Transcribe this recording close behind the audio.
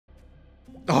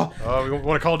Oh, we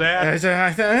want to call Dad?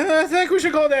 I think we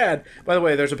should call Dad. By the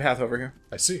way, there's a path over here.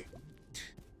 I see.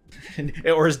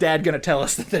 Or is Dad gonna tell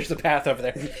us that there's a path over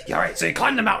there? Yeah, alright, so you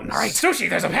climb the mountain. Alright, Sushi,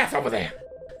 there's a path over there.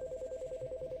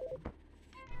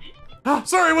 Oh,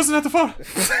 sorry, I wasn't at the phone.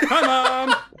 Hi,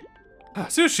 Mom.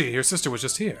 Sushi, your sister was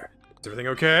just here. Is everything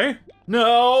okay?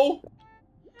 No.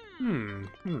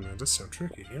 That's so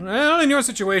tricky. Well, in your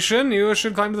situation, you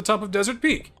should climb to the top of Desert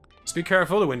Peak. Just be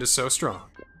careful, the wind is so strong.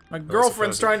 My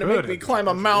girlfriend's trying to make me climb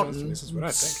a mountain. This is what I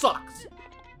think. Sucks.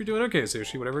 You're doing okay,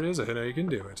 Sushi. Whatever it is, I know you can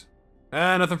do it.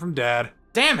 Nothing from Dad.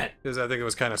 Damn it. Because I think it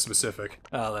was kind of specific.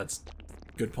 Oh, that's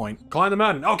a good point. Climb the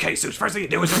mountain. Okay, Sushi, first thing you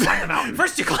do is you climb the mountain.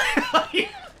 First you climb...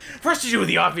 First you do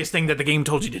the obvious thing that the game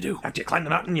told you to do. After you climb the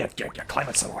mountain, you climb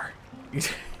it some more.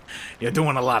 You're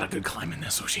doing a lot of good climbing there,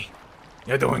 Sushi.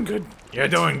 You're doing good. You're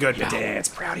doing good. Your dad's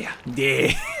proud of you.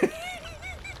 Yeah.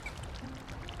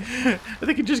 I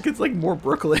think it just gets like more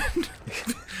Brooklyn.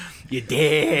 You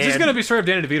did. She's gonna be straight up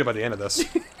Danny DeVito by the end of this.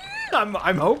 I'm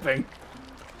hoping.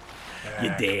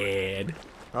 You did.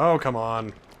 Oh, come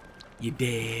on. You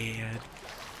did.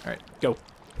 All right, go.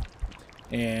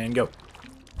 And go.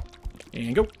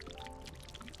 And go.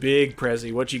 Big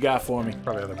Prezi, what you got for me?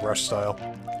 Probably the brush style.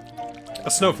 A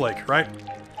snowflake, right?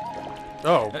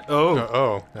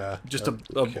 Oh. Yeah. Just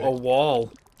okay. a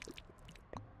wall.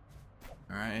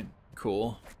 Alright,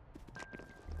 cool.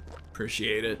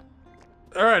 Appreciate it.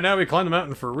 Alright, now we climb the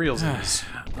mountain for realsies.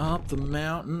 Up the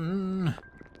mountain.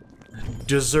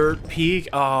 Desert Peak.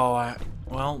 Oh,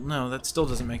 well, no, that still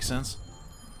doesn't make sense.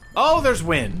 Oh, there's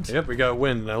wind. Yep, we got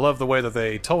wind, and I love the way that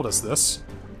they told us this.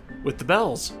 With the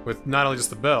bells. With not only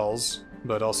just the bells,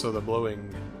 but also the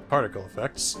blowing particle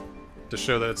effects. To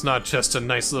show that it's not just a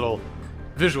nice little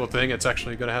visual thing, it's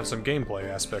actually going to have some gameplay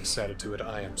aspects added to it,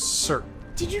 I am certain.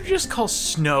 Did you just call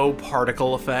snow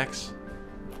particle effects?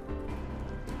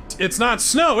 It's not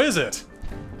snow, is it?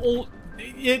 Well,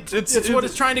 it's what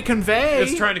it's trying to convey.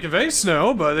 It's trying to convey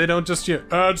snow, but they don't just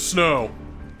add snow.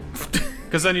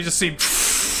 Because then you just see...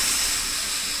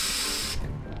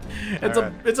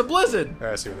 It's a blizzard.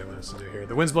 Alright, I see what they want us to do here.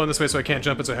 The wind's blowing this way, so I can't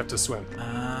jump it, so I have to swim.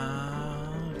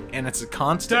 And it's a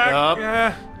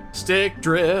constant stick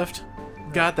drift.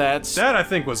 Got that. That I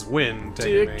think was wind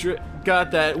taking me.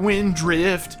 Got that wind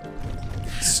drift.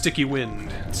 Sticky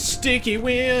wind. Sticky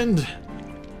wind.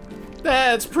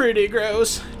 That's pretty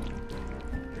gross.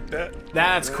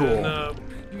 That's cool.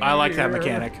 I like that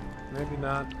mechanic. Maybe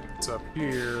not. It's up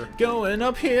here. Going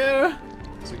up here.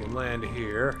 So you can land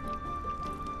here.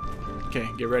 Okay,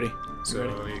 get ready. So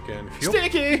you can feel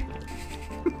sticky.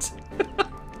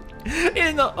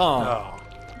 In the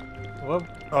Well,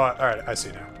 all right. I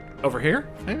see now. Over here,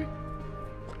 maybe.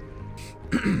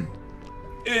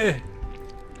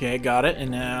 Okay, got it.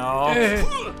 And now.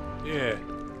 Yeah.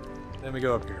 Then we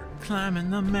go up here.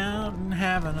 Climbing the mountain,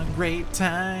 having a great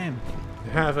time.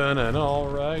 Having an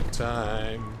alright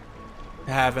time.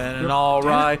 Having an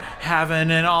alright.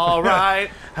 Having an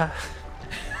alright.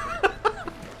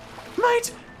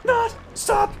 Might not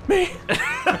stop me.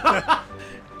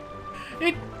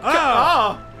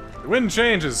 The wind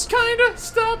changes. Kinda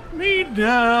stop me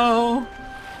now.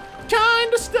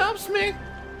 Kinda stops me.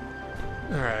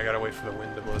 Alright, I gotta wait for the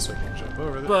wind to blow so I can jump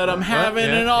over there. But I'm having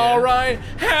an alright.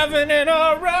 Having an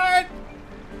alright.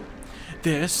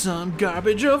 There's some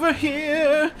garbage over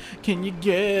here. Can you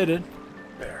get it?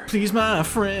 There. Please, my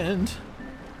friend.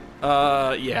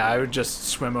 Yeah, I would just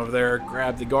swim over there,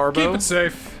 grab the garbo. Keep it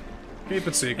safe. Keep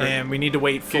it secret. And we need to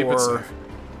wait for... Keep it safe.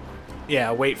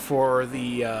 Yeah, wait for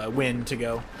the wind to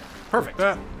go. Perfect.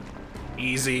 That.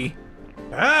 Easy.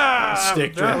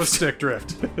 Stick drift. That was stick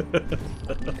drift.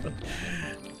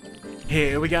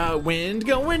 Here we got wind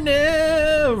going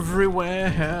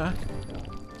everywhere.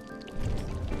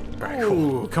 Alright,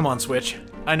 cool. Ooh, come on, Switch.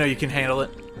 I know you can handle it.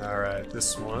 Alright,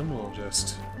 this one will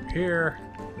just here,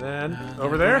 then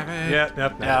over there.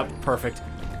 Yep. Perfect.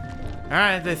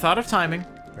 Alright, they thought of timing.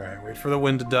 Alright, wait for the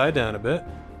wind to die down a bit.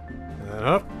 And then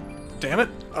up. Damn it.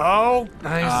 Oh,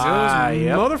 nice.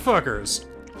 Those motherfuckers.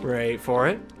 Wait for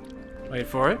it. Wait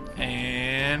for it.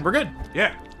 And we're good.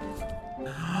 Yeah.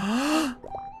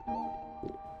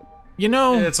 You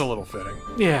know... It's a little fitting.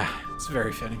 Yeah, it's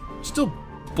very fitting. Still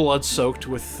blood-soaked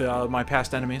with my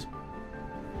past enemies.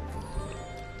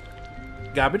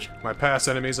 Garbage? My past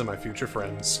enemies and my future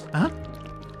friends. Uh-huh.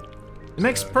 It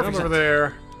makes perfect sense. Over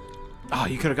there. Oh,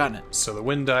 you could have gotten it. So the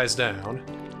wind dies down,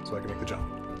 so I can make the jump.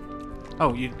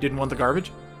 Oh, you didn't want the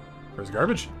garbage? Where's the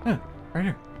garbage? Yeah, right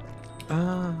here.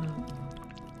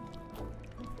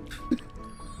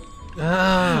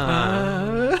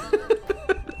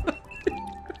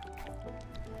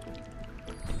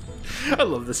 I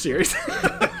love this series.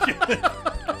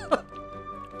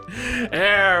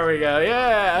 we go.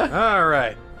 Yeah. All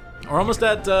right. We're almost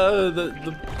at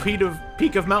the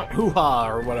peak of Mount Hoo-Ha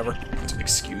or whatever.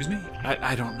 Excuse me?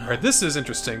 I don't know. All right, this is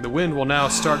interesting. The wind will now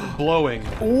start blowing.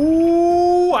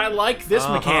 Ooh, I like this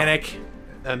mechanic.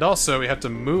 And also, we have to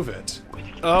move it.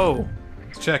 Oh.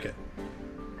 Let's check it.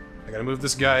 I gotta move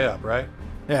this guy up, right?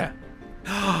 Yeah.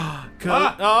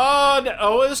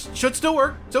 Oh, this should still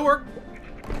work. Still work.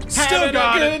 Still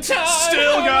got it.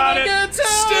 Still got it.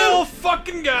 Still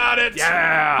fucking got it.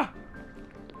 Yeah.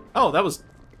 Oh, that was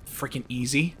freaking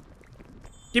easy.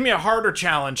 Give me a harder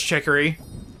challenge, Chicory.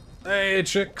 Hey,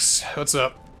 chicks. What's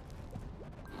up?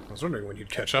 I was wondering when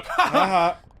you'd catch up.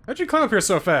 How'd you climb up here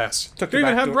so fast? Took you the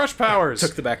even back have door. brush powers.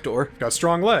 Took the back door. Got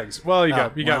strong legs. Well, you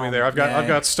got me there. I've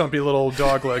got stumpy little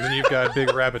dog legs, and you've got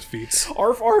big rabbit feet.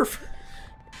 Arf, arf.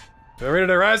 So ready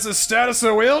to rise the status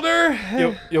of wielder?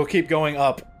 You'll keep going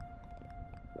up.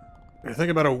 When I think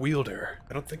about a wielder,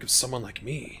 I don't think of someone like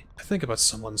me. I think about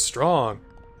someone strong,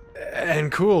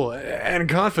 and cool, and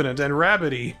confident, and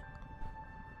rabbity.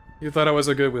 You thought I was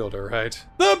a good wielder, right?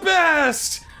 The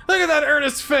best! Look at that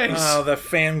earnest face! Oh, the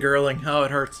fangirling. Oh,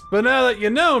 it hurts. But now that you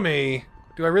know me,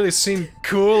 do I really seem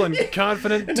cool and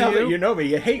confident to Now you? that you know me,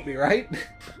 you hate me, right?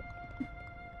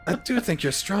 I do think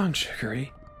you're strong,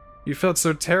 Chicory. You felt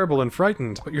so terrible and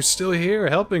frightened, but you're still here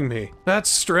helping me. That's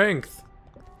strength.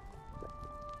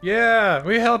 Yeah,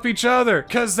 we help each other,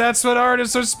 'cause that's what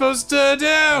artists are supposed to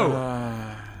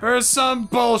do! Or some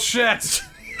bullshit!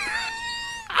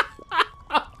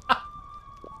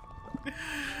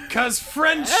 'Cause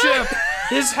friendship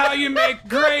is how you make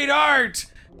great art!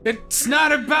 It's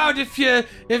not about if you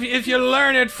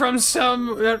learn it from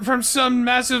some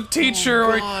massive teacher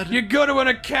or you go to an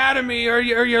academy or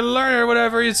you learn or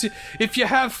whatever. It's if you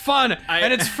have fun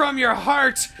and it's from your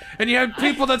heart and you have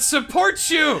people that support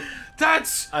you.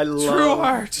 That's true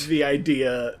art. The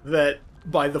idea that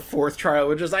by the fourth trial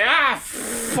we're just like,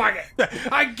 fuck it.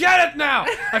 I get it now.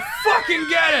 I fucking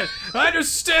get it. I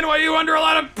understand why you're under a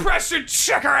lot of pressure,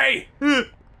 Chicory.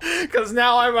 Because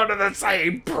now I'm under the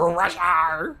same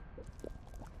pressure.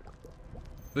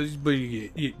 But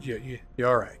you're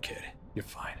all right, kid. You're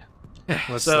fine.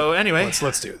 Anyway,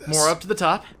 let's do this. More up to the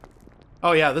top.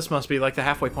 Oh yeah, this must be like the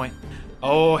halfway point.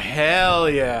 Oh hell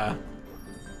yeah!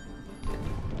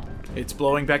 It's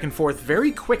blowing back and forth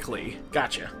very quickly.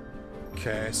 Gotcha.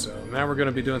 Okay, so now we're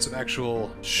gonna be doing some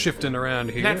actual shifting around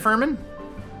here. Nat Furman?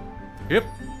 Yep.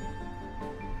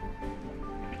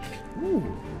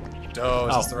 Ooh. Oh,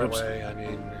 is this the right oops. way? I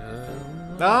mean,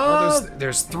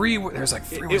 there's like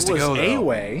three ways to go, though. It was a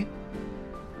way.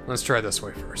 Let's try this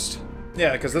way first.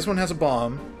 Yeah, because this one has a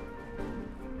bomb.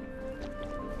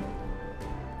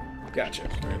 Gotcha.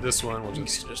 Alright, this one we'll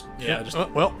just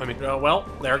well,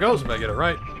 there it goes. If I get it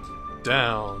right.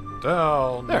 Down,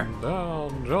 down, there.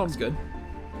 Down, jump. That's good.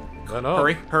 Then up.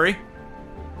 Hurry.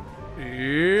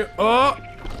 Yeah. Oh!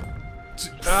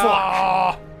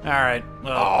 Fuck! Alright,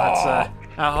 well,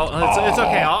 it's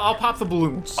okay, I'll pop the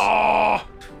balloons. Oh!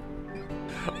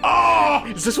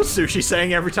 Is this what Sushi's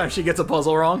saying every time she gets a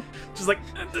puzzle wrong? She's like,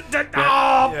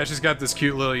 yeah, she's got this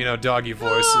cute little, doggy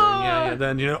voice. And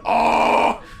then,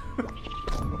 oh!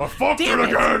 I fucked it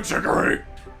again, Chicory!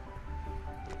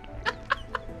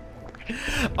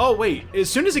 Oh, wait, as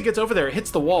soon as it gets over there, it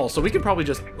hits the wall, so we could probably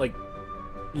just, like,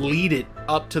 lead it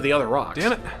up to the other rocks.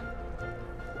 Damn it.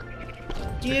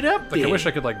 Get up there. I wish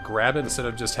I could, grab it instead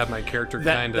of just have my character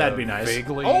kind of that'd be nice.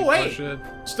 Vaguely push it.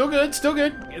 Still good, still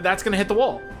good. That's gonna hit the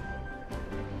wall.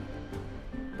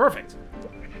 Perfect.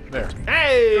 There.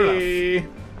 Hey!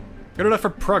 Good enough for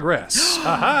progress.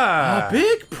 Aha! A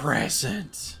big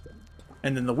present.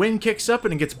 And then the wind kicks up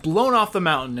and it gets blown off the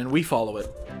mountain and we follow it.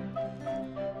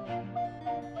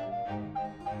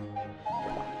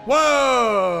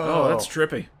 Whoa! Oh, that's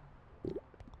trippy.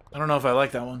 I don't know if I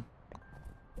like that one.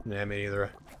 Nah, me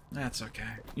neither. That's okay.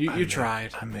 You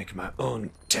tried. I make my own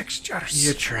textures.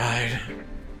 You tried.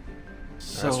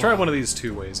 So, let's try one of these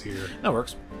two ways here. That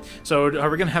works. So, are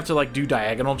we gonna have to, do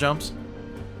diagonal jumps?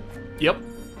 Yep.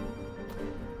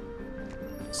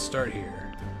 Start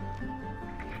here.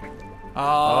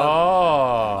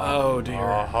 Oh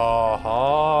dear.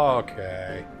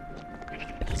 Okay.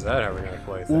 Is that how we're gonna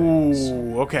play things?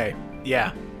 Ooh, okay.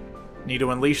 Yeah. Need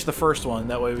to unleash the first one,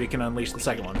 that way we can unleash the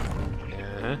second one.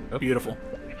 Uh-huh. Beautiful.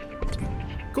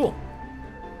 Cool.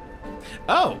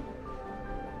 Oh!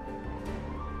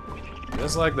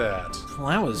 Just like that. Well,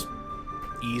 that was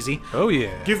easy. Oh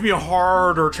yeah. Give me a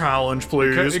harder challenge,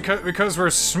 please. Because we're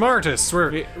smartists.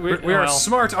 We are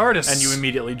smart artists. And you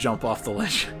immediately jump off the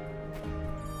ledge.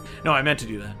 No, I meant to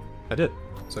do that. I did.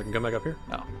 So I can come back up here.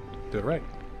 Oh. Do it right.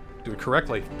 Do it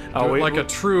correctly. Oh, do wait, it like a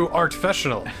true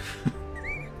art-fessional.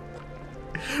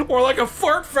 Or like a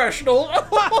fart professional.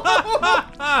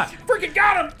 Freaking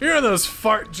got him! Hear those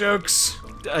fart jokes?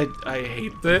 I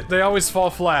hate They always fall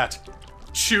flat.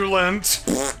 Chulent.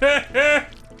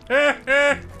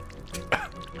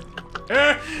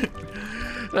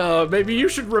 maybe you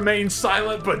should remain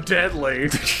silent but deadly.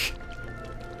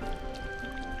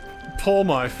 Pull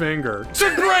my finger.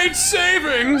 To great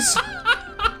savings!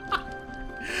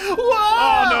 Whoa!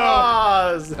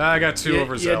 Oh no! I got too You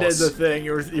overzealous. did the thing.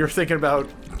 You're thinking about.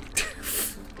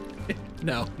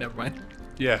 No, never mind.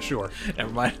 Yeah, sure.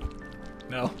 Never mind.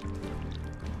 No.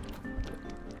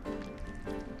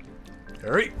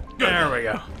 There we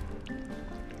go.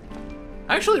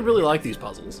 I actually really like these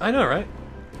puzzles. I know, right?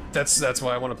 That's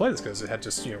why I want to play this, because it had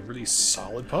just, you know, really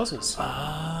solid puzzles.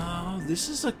 Oh, this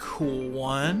is a cool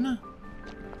one.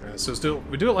 So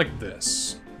we do it like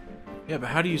this. Yeah, but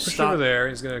how do you Push stop? over there,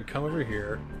 he's gonna come over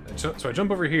here. So I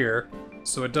jump over here,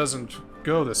 so it doesn't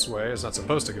go this way. It's not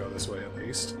supposed to go this way, at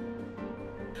least.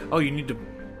 Oh, you need to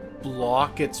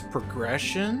block its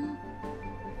progression?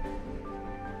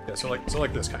 Yeah, so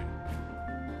like this kind.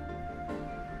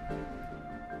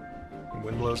 When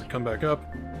wind blows, it come back up.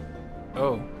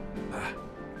 Oh.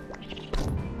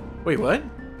 Wait, what?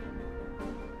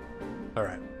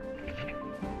 Alright.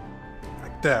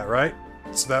 Like that, right?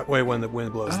 So that way when the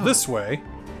wind blows this way...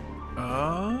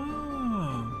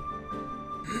 Oh.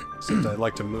 Except I'd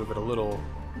like to move it a little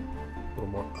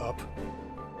more up.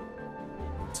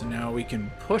 So now we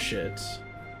can push it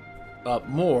up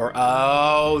more.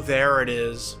 Oh, there it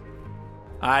is.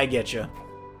 I get you.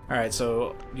 Alright,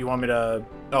 so you want me to...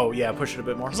 Oh, yeah, push it a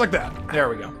bit more. Just like that. There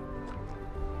we go.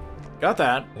 Got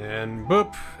that. And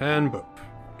boop, and boop.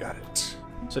 Got it.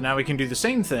 So now we can do the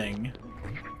same thing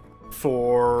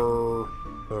for...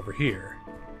 Over here.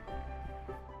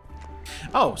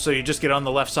 Oh, so you just get on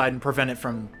the left side and prevent it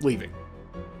from leaving.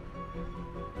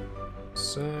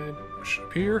 Side, push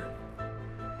up here.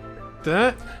 Like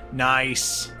that.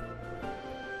 Nice.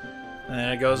 And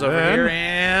then it goes over Then- here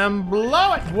and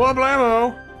blow it!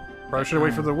 Wablamo! Probably should have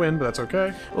waited for the wind, but that's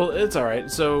okay. Well, it's alright.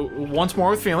 So, once more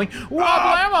with feeling.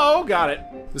 Wablamo! Got it.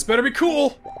 This better be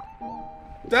cool!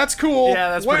 That's cool! Yeah,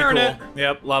 that's Wearing pretty cool. it!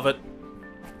 Yep, love it.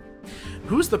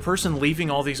 Who's the person leaving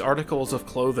all these articles of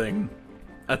clothing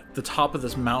at the top of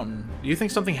this mountain? Do you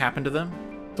think something happened to them?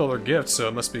 Well, they're gifts, so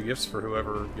it must be gifts for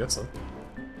whoever gets them.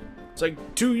 It's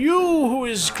like, to you who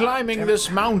is climbing this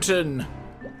mountain.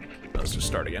 Let's just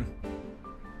start again.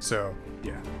 So,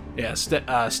 yeah. Yeah,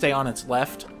 stay on its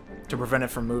left to prevent it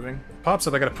from moving. Pop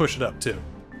said I gotta push it up, too.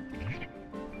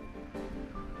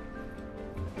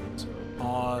 So,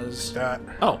 pause. That.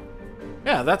 Oh,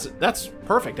 yeah, that's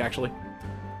perfect, actually.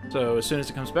 So as soon as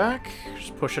it comes back,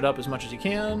 just push it up as much as you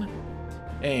can.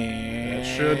 And... That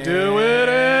should do it,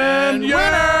 and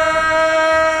winner!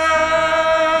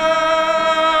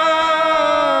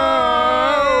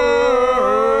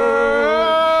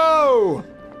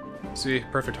 See,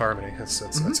 perfect harmony.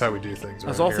 That's how we do things.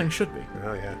 As around all here. things should be.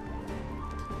 Oh, yeah.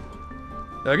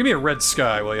 Give me a red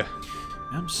sky, will you?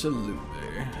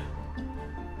 Absolutely.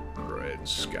 Red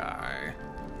sky.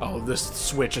 Oh, this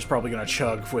switch is probably gonna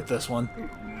chug with this one.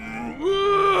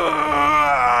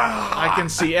 I can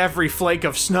see every flake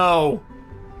of snow.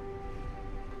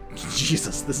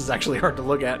 Jesus, this is actually hard to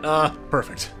look at.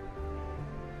 Perfect.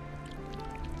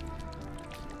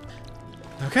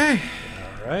 Okay.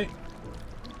 Alright.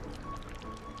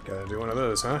 Gotta do one of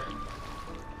those, huh?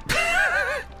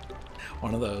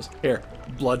 One of those. Here,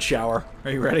 blood shower.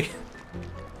 Are you ready?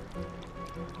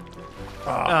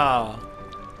 Ah.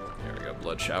 There we go,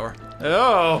 blood shower.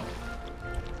 Oh!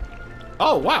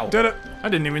 Oh, wow. Did it! I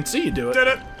didn't even see you do it. Did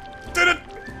it! Did it!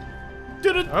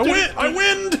 Did it! I win! I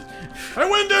winned! I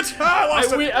winned it! Ah, I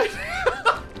lost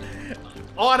it!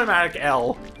 Automatic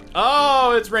L.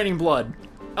 Oh, it's raining blood.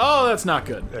 Oh, that's not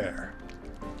good. There.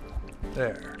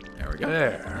 There. There we go.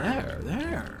 There.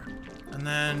 There. And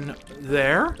then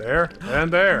there. There.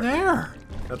 And there. There.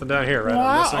 Nothing down here, right? I'm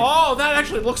Wow. missing. Oh, that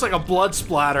actually looks like a blood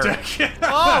splatter.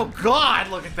 Oh, God,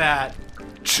 look at that.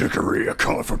 Chicory, a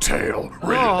colorful tale,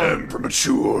 rated Oh. M for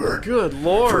mature. Good For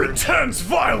Lord. intense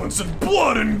violence and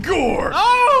blood and gore.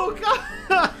 Oh, God.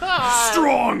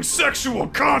 Strong sexual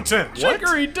content.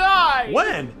 Chicory died.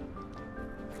 When?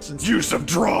 Use of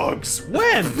drugs.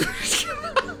 When?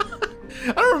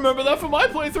 I don't remember that from my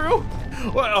playthrough.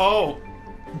 What? Oh.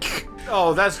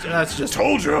 Oh, that's just...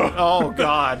 Told ya. Oh,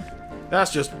 God.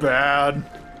 That's just bad.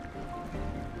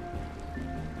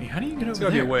 Hey, how do you get over It's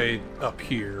gotta there? be a way up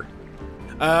here.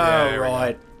 Oh, there we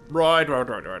right.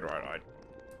 Right.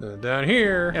 Down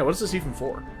here. Yeah, what is this even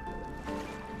for?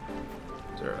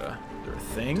 Is there a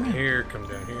thing? Here, come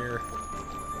down here.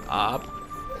 Up.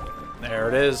 There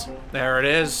it is. There it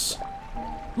is.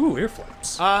 Ooh, ear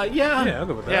flaps. Yeah. Yeah, I'll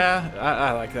go with that. Yeah,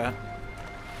 I like that.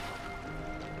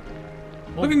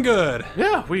 Looking good.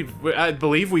 Yeah, I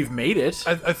believe we've made it.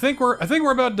 I think we're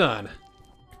about done.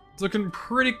 It's looking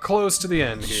pretty close to the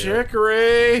end here.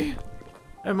 Chicory!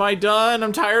 Am I done?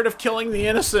 I'm tired of killing the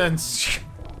innocents.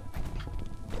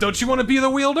 Don't you want to be the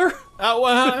wielder? Well,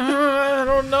 I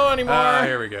don't know anymore.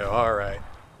 Here we go. All right.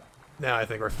 Now I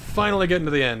think we're finally getting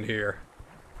to the end here.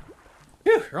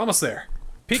 Phew, we're almost there.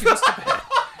 Peek just a bit.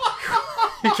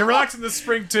 You can relax in the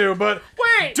spring too, but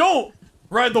Wait! don't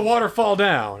ride the waterfall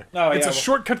down. Oh, it's yeah, a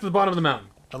shortcut to the bottom of the mountain,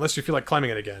 unless you feel like climbing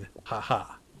it again. Haha.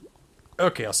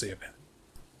 Okay, I'll see you, man.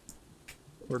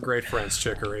 We're great friends,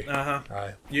 Chicory.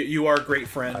 Uh-huh. You are a great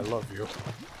friend. I love you.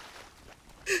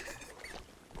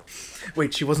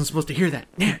 Wait, she wasn't supposed to hear that.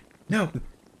 Yeah, no.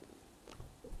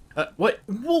 What?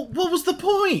 Well, what was the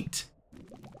point?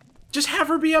 Just have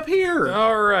her be up here.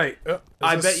 All right.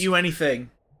 I bet you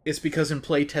anything. It's because in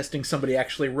playtesting, somebody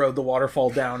actually rode the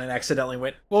waterfall down and accidentally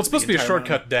went. Well, it's supposed to be a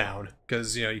shortcut down,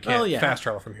 because, you know, you can't yeah. fast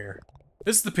travel from here.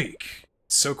 This is the peak.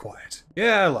 It's so quiet.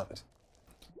 Yeah, I love it.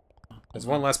 There's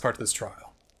one last part to this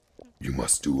trial. You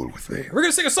must duel with me. We're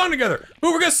gonna sing a song together!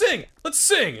 Ooh, we're gonna sing! Let's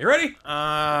sing! You ready?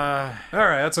 Alright,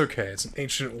 that's okay. It's an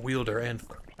ancient wielder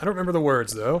anthem. I don't remember the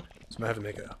words, though, so I'm gonna have to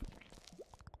make it up.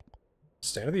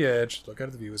 Stand at the edge, look out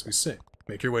at the view as we sing.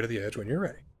 Make your way to the edge when you're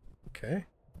ready. Okay?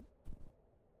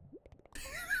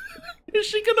 Is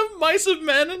she gonna mice of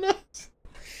men in us?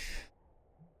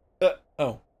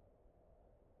 Oh.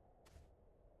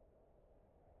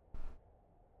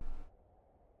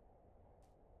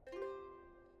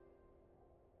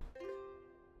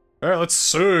 Alright, let's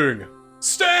sing!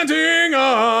 Standing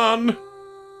on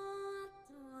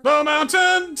the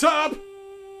mountain top,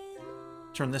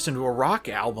 Turn this into a rock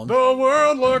album. the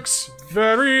world looks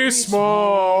very small.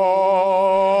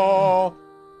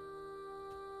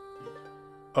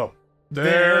 Oh.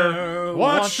 They're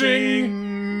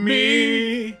watching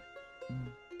me,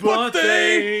 but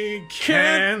they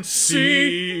can't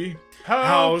see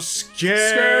how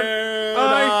scared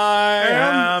I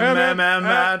am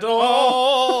at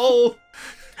all.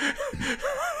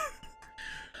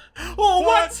 Oh,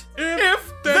 what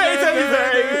if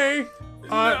they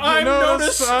I've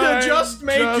noticed just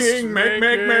making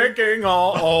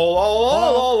all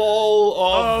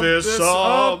of this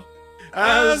up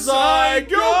as I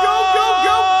go.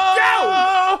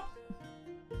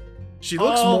 She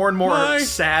looks more and more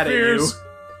sad at you.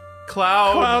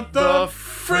 Cloud the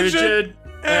frigid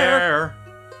air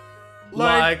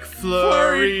like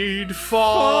flurried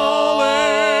falling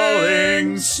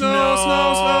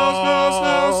snow.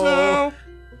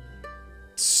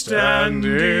 Standing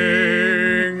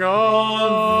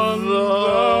on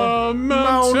the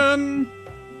mountain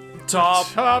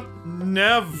top,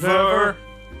 never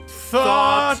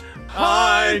thought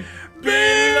I'd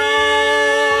belong.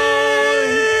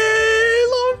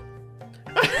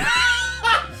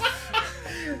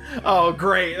 Oh,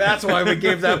 great. That's why we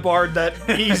gave that bard that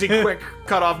easy, quick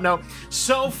cutoff note.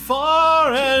 So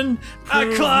far and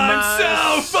I climbed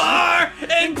so far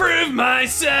and proved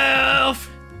myself.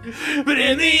 But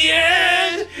in the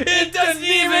end, it doesn't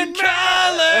even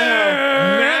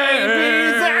color.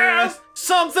 Maybe there's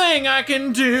something I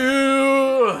can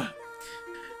do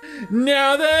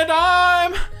now that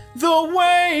I'm the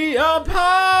way up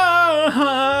high.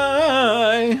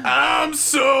 I'm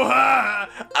so high,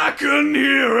 I couldn't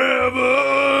hear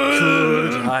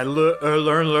heaven. Could I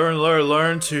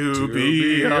learn to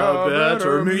be a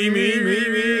better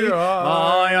me?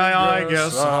 I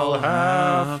guess I'll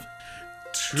have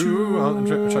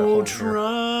to try.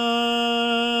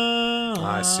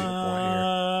 I see the point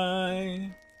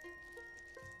here.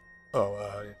 Oh,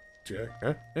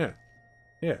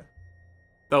 yeah.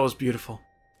 That was beautiful.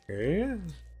 Yeah.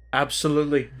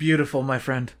 Absolutely beautiful, my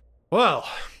friend. Well,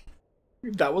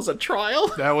 that was a trial?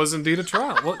 That was indeed a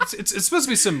trial. Well, it's supposed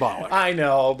to be symbolic. I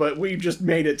know, but we just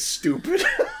made it stupid.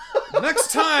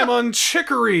 Next time on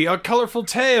Chicory, A Colorful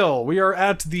Tale, we are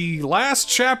at the last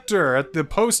chapter at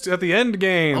the end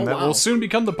game that will soon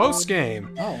become the post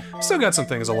game. Oh. Still got some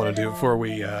things I want to do before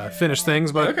we finish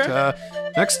things, but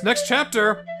next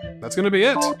chapter, that's gonna be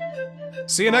it.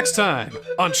 See you next time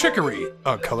on Chicory,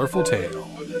 A Colorful Tale.